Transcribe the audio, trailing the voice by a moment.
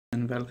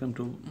welcome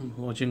to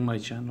watching my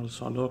channel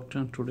Solo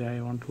Octane. Today I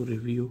want to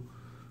review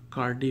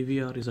car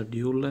DVR. Is a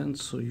dual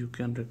lens, so you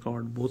can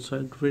record both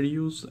side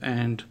videos,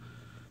 and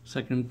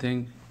second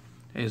thing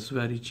is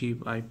very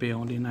cheap. I pay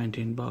only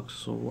 19 bucks.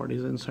 So what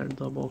is inside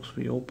the box?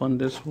 We open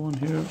this one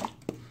here,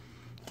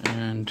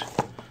 and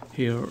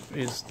here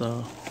is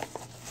the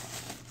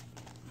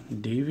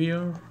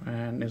DVR,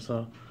 and it's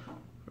a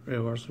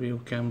reverse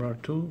view camera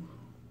too.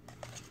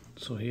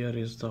 So here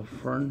is the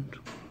front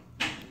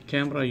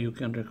camera, you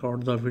can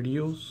record the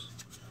videos,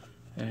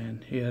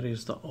 and here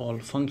is the all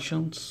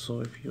functions.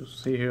 So if you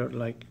see here,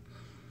 like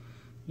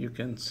you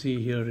can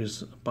see here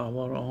is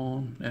power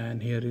on,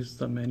 and here is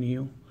the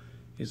menu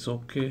is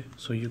okay.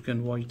 So you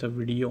can watch the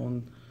video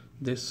on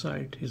this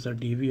side. Is a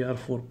DVR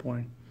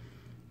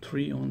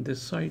 4.3 on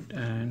this side,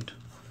 and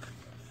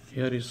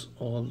here is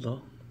all the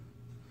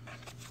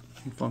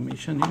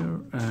information here,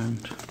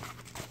 and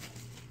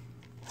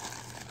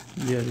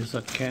here is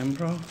a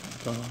camera.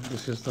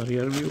 This is the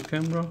rear view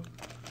camera,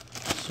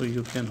 so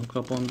you can hook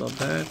up on the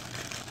back.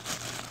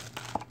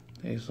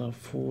 There's a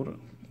 4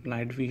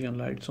 night vision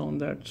lights on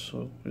that,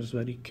 so it's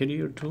very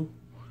clear too.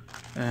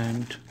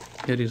 And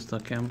here is the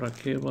camera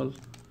cable,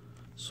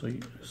 so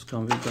it's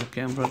come with the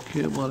camera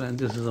cable, and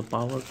this is a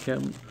power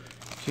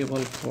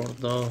cable for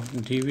the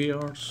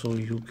DVR, so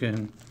you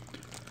can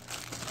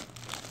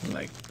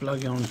like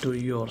plug onto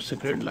your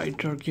cigarette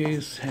lighter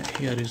case.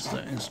 Here is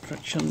the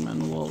instruction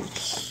manual,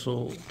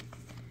 so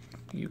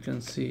you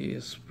can see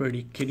it's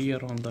pretty clear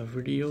on the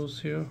videos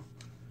here.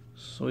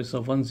 So it's a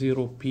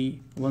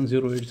 1080p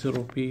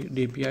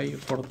DPI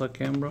for the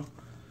camera,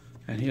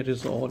 and here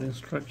is all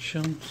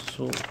instructions.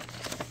 So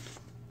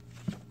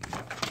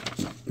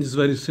it's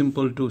very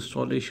simple to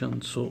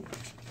installation. So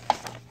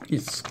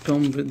it's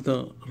come with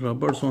the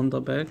rubbers on the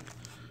back,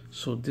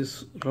 so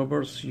this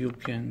rubbers you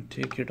can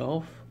take it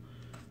off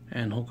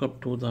and hook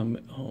up to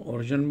the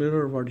original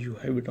mirror what you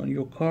have it on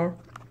your car,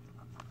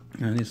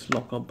 and it's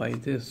locked up by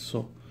this.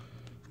 So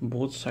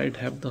both sides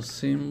have the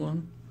same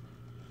one,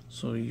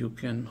 so you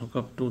can hook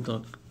up to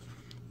the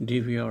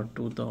DVR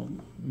to the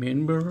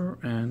main mirror,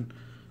 and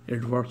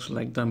it works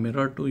like the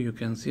mirror too. You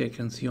can see, I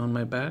can see on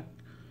my back,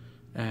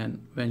 and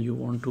when you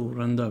want to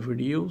run the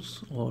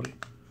videos, or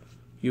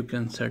you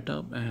can set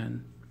up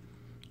and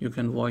you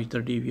can watch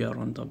the DVR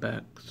on the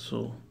back.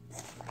 So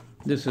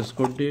this is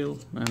good deal,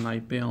 and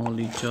I pay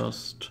only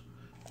just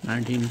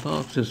 19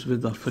 bucks. It's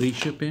with the free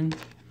shipping,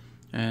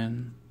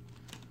 and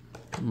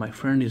my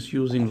friend is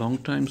using long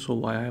time, so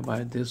why I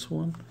buy this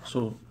one.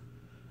 So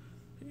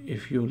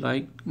if you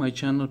like my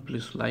channel,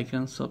 please like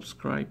and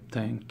subscribe.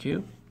 Thank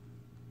you.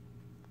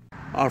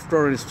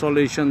 After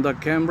installation the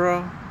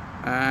camera,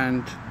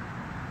 and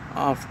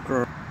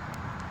after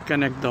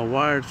connect the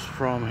wires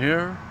from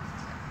here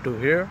to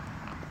here,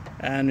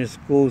 and it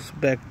goes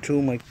back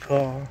to my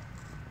car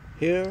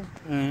here.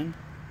 And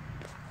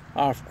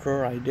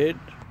after I did,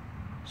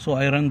 so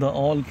I run the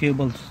all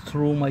cables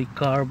through my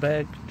car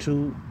back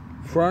to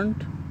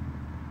front,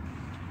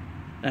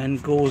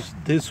 and goes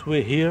this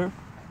way here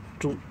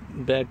to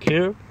back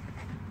here,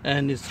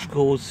 and it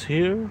goes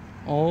here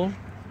all,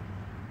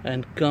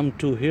 and come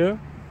to here,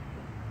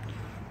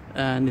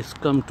 and it's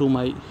come to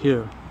my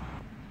here.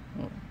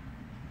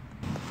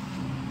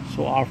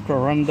 So after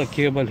run the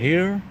cable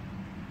here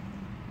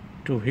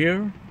to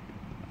here,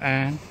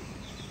 and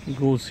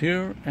goes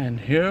here and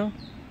here,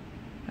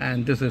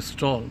 and this is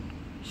installed.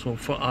 So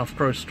for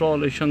after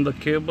installation the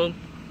cable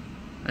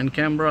and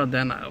camera,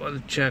 then I will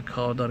check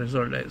how the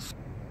result is.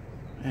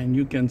 And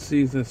you can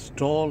see it's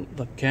installed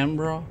the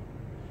camera,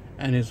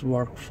 and it's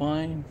work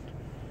fine.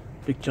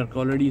 Picture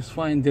quality is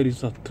fine. There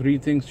is 3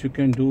 things you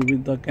can do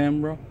with the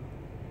camera.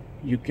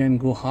 You can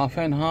go half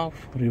and half,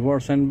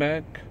 reverse and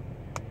back,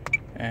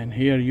 and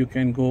here you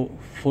can go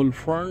full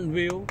front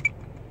view,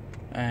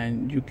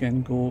 and you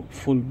can go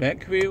full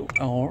back view,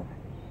 or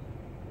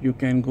you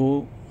can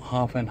go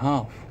half and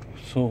half.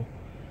 So,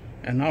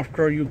 and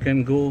after you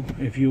can go,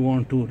 if you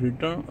want to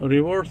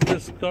reverse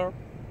this car,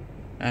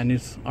 and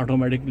it's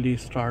automatically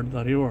start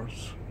the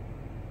reverse.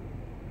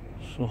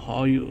 So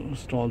how you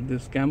install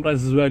this camera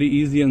is very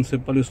easy and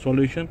simple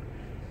installation,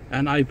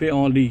 and I pay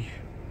only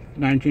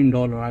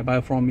 $19. I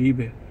buy from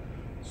eBay,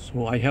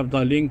 so I have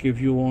the link if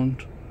you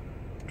want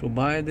to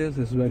buy this.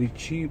 It's very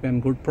cheap and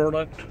good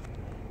product.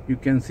 You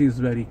can see it's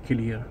very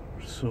clear.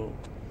 So,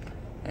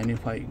 and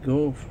if I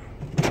go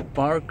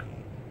park,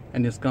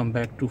 and it's come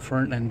back to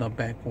front, and the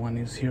back one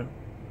is here,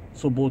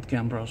 so both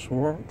cameras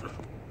work.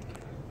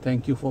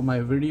 Thank you for my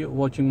video,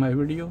 watching my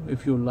video.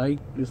 If you like,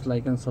 please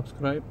like and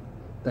subscribe.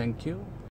 Thank you.